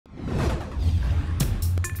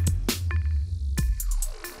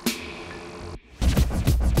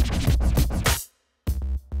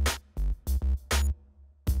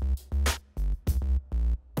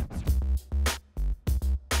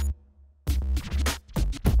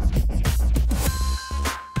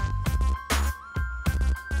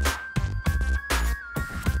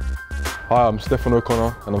Hi, I'm Stefan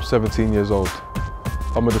O'Connor and I'm 17 years old.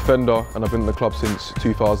 I'm a defender and I've been in the club since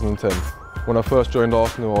 2010. When I first joined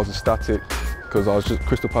Arsenal, I was ecstatic because I was just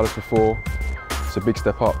Crystal Palace before. It's a big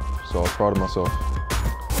step up, so I was proud of myself.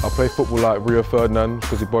 I play football like Rio Ferdinand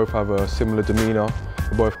because we both have a similar demeanour.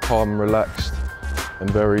 We're both calm and relaxed and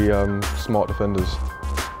very smart defenders.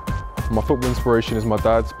 My football inspiration is my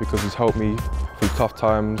dad because he's helped me through tough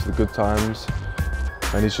times, the good times,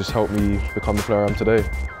 and he's just helped me become the player I am today.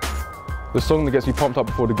 The song that gets me pumped up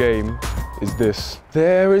before the game is this.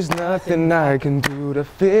 There is nothing I can do to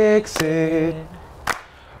fix it.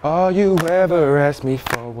 All you ever asked me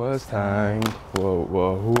for was time. Whoa,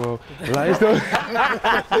 whoa, whoa.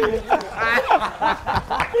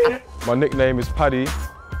 My nickname is Paddy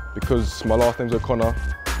because my last name's O'Connor.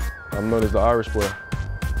 I'm known as the Irish boy.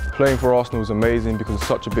 Playing for Arsenal is amazing because it's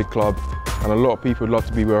such a big club and a lot of people would love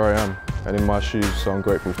to be where I am and in my shoes, so I'm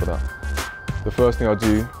grateful for that. The first thing I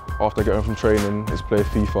do after I get home from training is play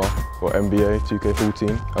FIFA or NBA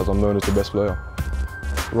 2K14 as I'm known as the best player.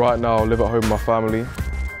 Right now I live at home with my family.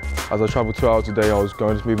 As I travel 2 hours a day I was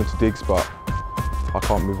going to move into digs, but I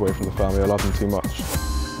can't move away from the family, I love them too much.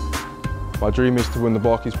 My dream is to win the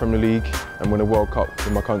Barclays Premier League and win a World Cup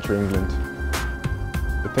in my country, England.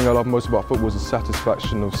 The thing I love most about football is the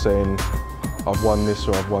satisfaction of saying I've won this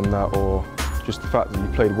or I've won that, or just the fact that you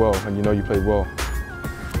played well and you know you played well.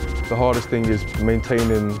 The hardest thing is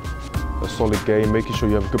maintaining a solid game, making sure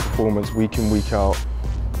you have a good performance week in, week out,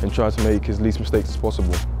 and trying to make as least mistakes as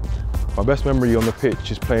possible. My best memory on the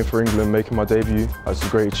pitch is playing for England, making my debut. That's a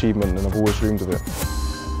great achievement and I've always dreamed of it.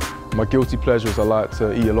 My guilty pleasures, I like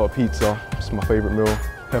to eat a lot of pizza. It's my favourite meal.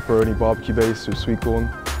 Pepperoni barbecue base with sweet corn.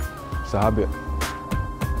 It's a habit.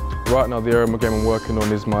 Right now the area of my game I'm working on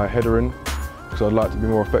is my headering, because I'd like to be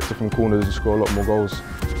more effective from corners and score a lot more goals.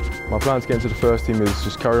 My plan to get into the first team is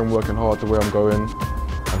just carry on working hard the way I'm going,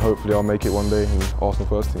 and hopefully I'll make it one day in Arsenal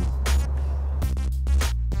first team.